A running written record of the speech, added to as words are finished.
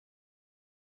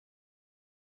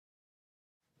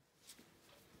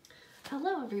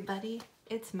Hello everybody,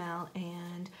 it's Mel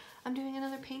and I'm doing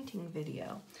another painting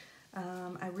video.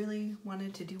 I really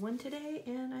wanted to do one today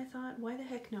and I thought why the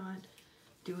heck not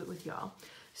do it with y'all.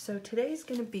 So today's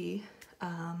gonna be,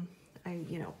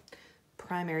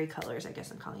 primary colors I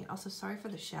guess I'm calling it. Also sorry for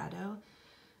the shadow.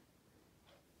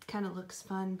 Kind of looks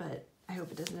fun but I hope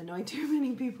it doesn't annoy too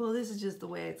many people. This is just the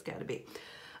way it's gotta be.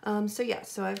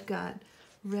 So I've got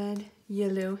red,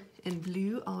 yellow, and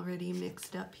blue already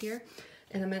mixed up here.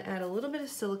 And I'm gonna add a little bit of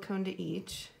silicone to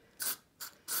each.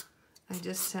 I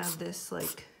just have this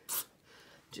like,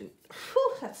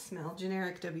 that smell,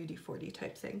 generic WD-40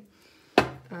 type thing.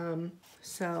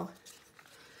 So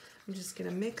I'm just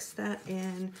gonna mix that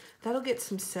in. That'll get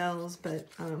some cells, but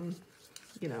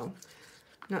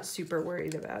not super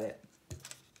worried about it.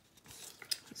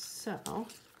 So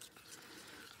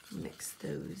mix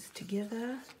those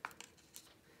together.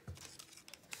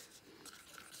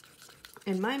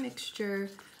 In my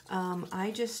mixture, I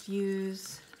just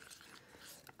use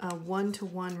a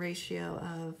 1-to-1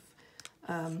 ratio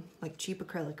of like cheap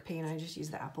acrylic paint. I just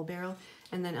use the apple barrel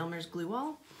and then Elmer's glue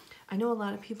wall. I know a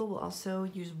lot of people will also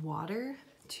use water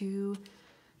to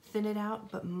thin it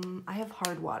out, but I have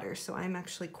hard water, so I'm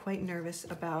actually quite nervous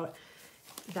about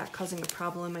that causing a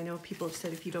problem. I know people have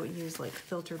said if you don't use like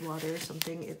filtered water or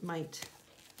something, it might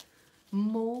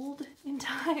mold in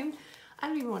time. I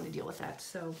don't even want to deal with that,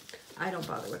 so I don't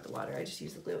bother with the water. I just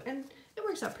use the glue, and it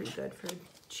works out pretty good for a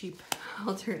cheap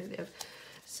alternative.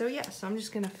 So yeah, so I'm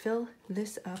just gonna fill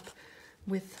this up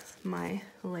with my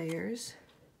layers.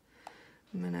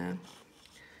 I'm gonna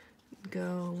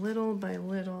go little by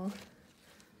little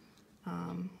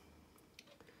and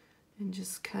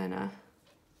just kind of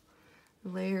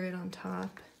layer it on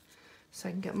top so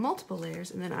I can get multiple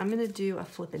layers, and then I'm gonna do a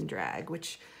flip and drag,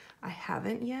 which I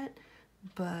haven't yet.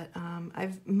 But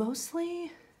I've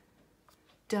mostly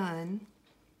done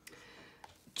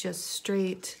just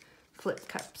straight flip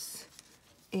cups.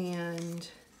 And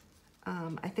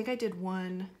I think I did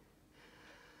one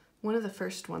of the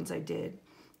first ones I did,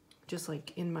 just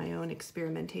like in my own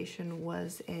experimentation,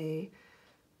 was a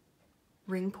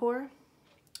ring pour.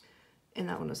 And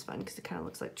that one was fun because it kind of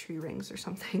looks like tree rings or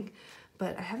something.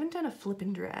 But I haven't done a flip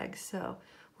and drag, so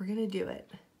we're gonna do it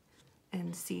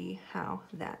and see how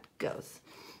that goes.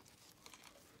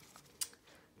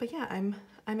 But yeah, I'm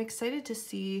excited to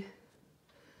see.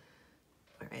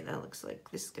 All right, that looks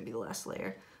like this is gonna be the last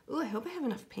layer. Ooh, I hope I have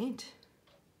enough paint.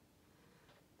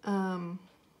 I'm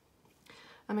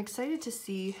excited to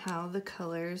see how the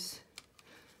colors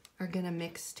are gonna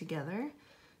mix together,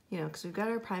 because we've got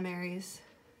our primaries.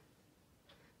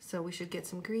 So we should get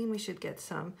some green, we should get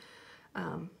some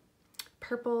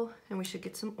purple, and we should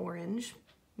get some orange.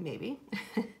 Maybe.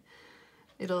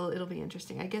 It'll be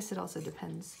interesting. I guess it also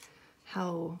depends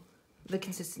how the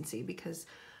consistency, because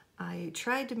I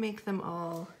tried to make them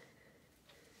all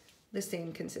the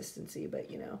same consistency, but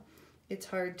it's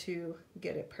hard to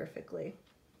get it perfectly.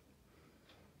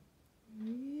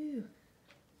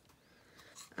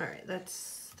 All right,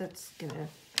 that's gonna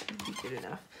be good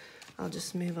enough. I'll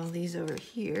just move all these over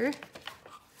here,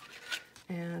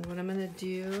 and what I'm gonna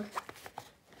do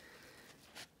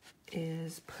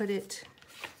is put it,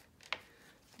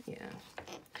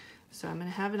 so I'm gonna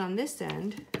have it on this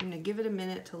end. I'm gonna give it a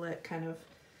minute to let kind of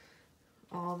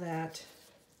all that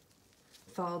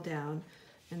fall down,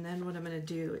 and then what I'm gonna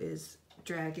do is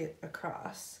drag it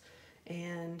across,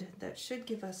 and that should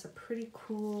give us a pretty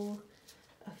cool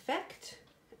effect.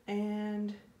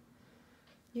 And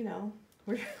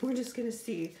we're just gonna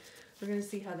see. We're gonna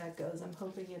see how that goes. I'm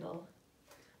hoping it'll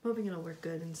work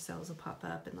good and cells will pop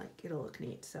up and it'll look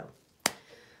neat. So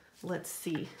let's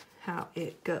see how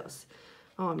it goes.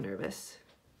 Oh, I'm nervous.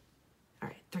 All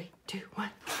right, 3, 2,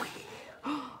 1.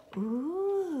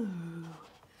 Ooh.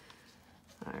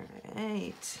 All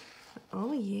right.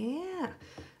 Oh yeah.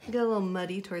 I got a little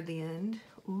muddy toward the end.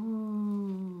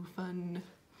 Ooh, fun.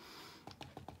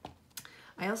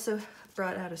 I also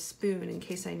brought out a spoon in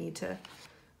case I need to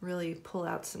really pull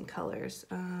out some colors.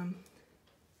 I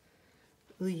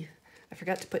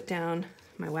forgot to put down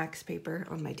my wax paper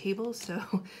on my table, so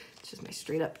it's just my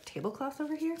straight up tablecloth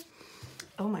over here.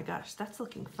 Oh my gosh, that's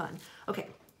looking fun. Okay,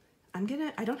 I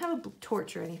don't have a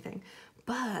torch or anything,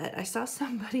 but I saw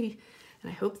somebody,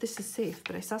 and I hope this is safe,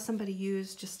 but I saw somebody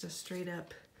use just a straight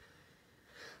up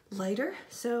lighter,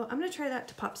 so I'm gonna try that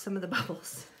to pop some of the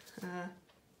bubbles.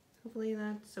 Hopefully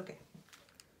that's okay.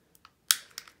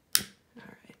 All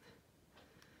right,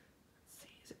 let's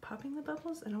see, is it popping the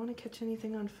bubbles? I don't want to catch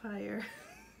anything on fire.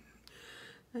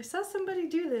 I saw somebody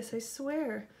do this, I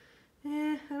swear.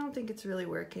 I don't think it's really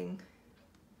working.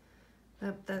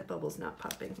 That bubble's not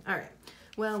popping. All right,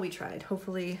 well, we tried.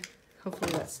 Hopefully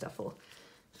hopefully that stuff will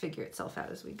figure itself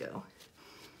out as we go.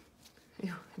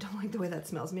 Ew, I don't like the way that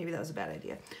smells. Maybe that was a bad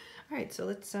idea. All right, so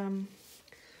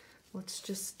let's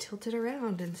just tilt it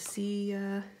around and see.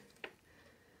 I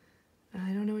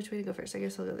don't know which way to go first. I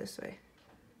guess I'll go this way.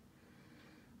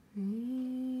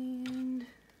 And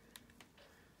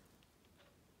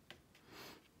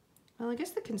well, I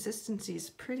guess the consistency is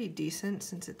pretty decent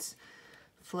since it's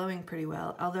flowing pretty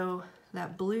well. Although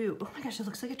that blue, oh my gosh, it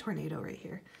looks like a tornado right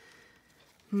here.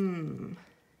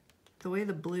 The way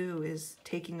the blue is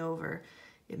taking over,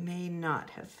 it may not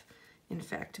have, in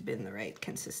fact, been the right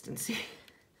consistency.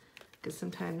 Because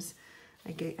sometimes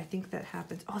I think that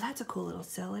happens. Oh, that's a cool little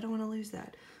cell. I don't want to lose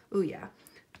that. Oh yeah,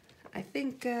 I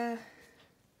think, yeah,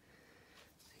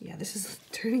 this is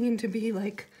turning into be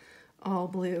like all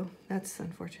blue. That's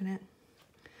unfortunate.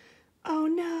 Oh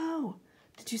no!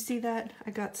 Did you see that?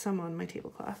 I got some on my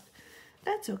tablecloth.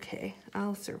 That's okay.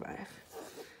 I'll survive.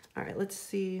 All right, let's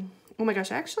see. Oh my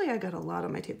gosh, actually I got a lot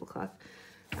on my tablecloth.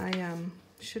 I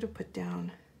should have put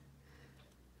down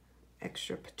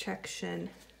extra protection.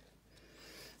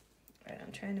 All right,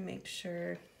 I'm trying to make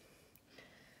sure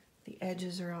the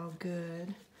edges are all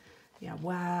good. Yeah,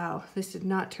 wow, this did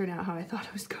not turn out how I thought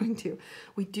it was going to.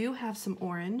 We do have some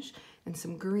orange and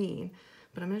some green,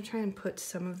 but I'm gonna try and put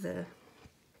some of the,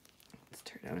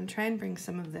 I'm gonna try and bring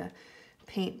some of the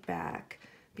paint back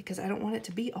because I don't want it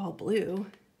to be all blue,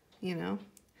 you know?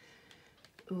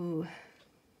 Ooh,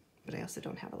 but I also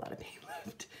don't have a lot of paint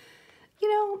left. You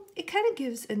know, it kind of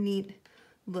gives a neat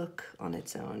look on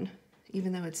its own,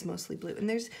 even though it's mostly blue.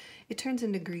 And it turns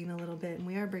into green a little bit, and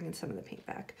we are bringing some of the paint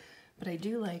back. But I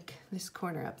do like this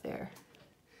corner up there,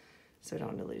 so I don't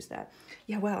want to lose that.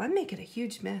 Yeah, wow, I'm making a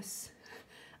huge mess.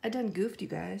 I done goofed, you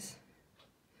guys.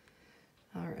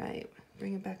 All right,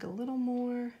 bring it back a little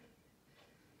more.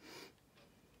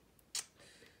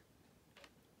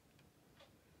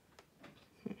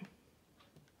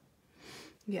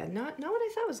 Yeah, not what I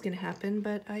thought was gonna happen,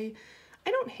 but I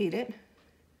don't hate it.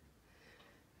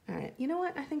 All right, you know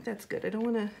what? I think that's good. I don't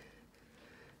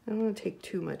wanna take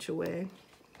too much away.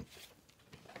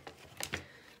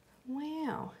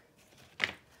 Wow.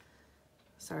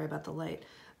 Sorry about the light.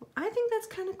 I think that's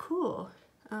kind of cool.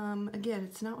 Again,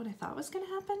 it's not what I thought was gonna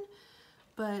happen,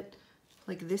 but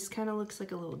like this kind of looks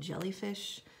like a little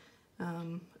jellyfish.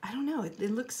 I don't know, it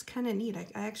looks kind of neat. I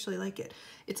actually like it.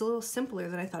 It's a little simpler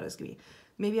than I thought it was gonna be.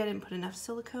 Maybe I didn't put enough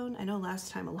silicone. I know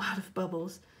last time a lot of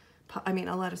bubbles, a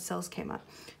lot of cells came up,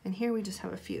 and here we just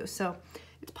have a few. So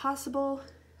it's possible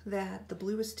that the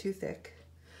blue was too thick,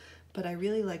 but I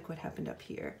really like what happened up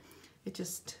here. It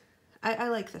just, I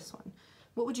like this one.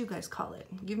 What would you guys call it?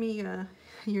 Give me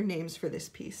your names for this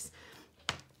piece.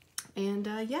 And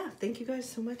yeah, thank you guys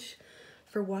so much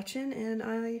for watching, and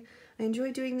I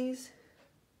enjoy doing these.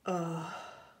 You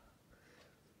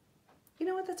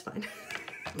know what, that's fine.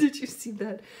 Did you see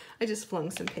that? I just flung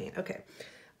some paint. Okay,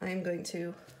 I'm going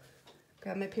to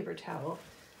grab my paper towel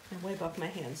and wipe off my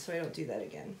hands so I don't do that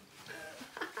again.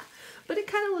 But it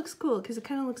kind of looks cool because it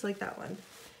kind of looks like that one.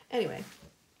 Anyway,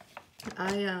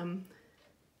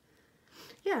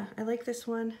 yeah, I like this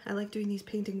one. I like doing these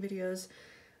painting videos.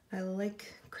 I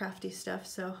like crafty stuff,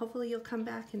 so hopefully you'll come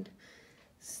back and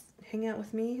hang out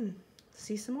with me and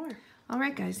see some more. All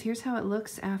right, guys, here's how it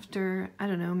looks after, I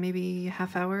don't know, maybe a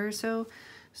half hour or so.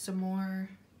 Some more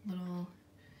little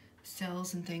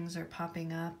cells and things are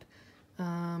popping up.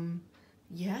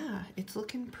 Yeah, it's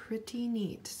looking pretty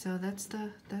neat. So that's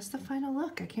the final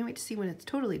look. I can't wait to see when it's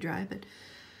totally dry, but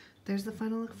there's the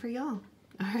final look for y'all.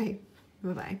 All right,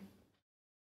 bye-bye.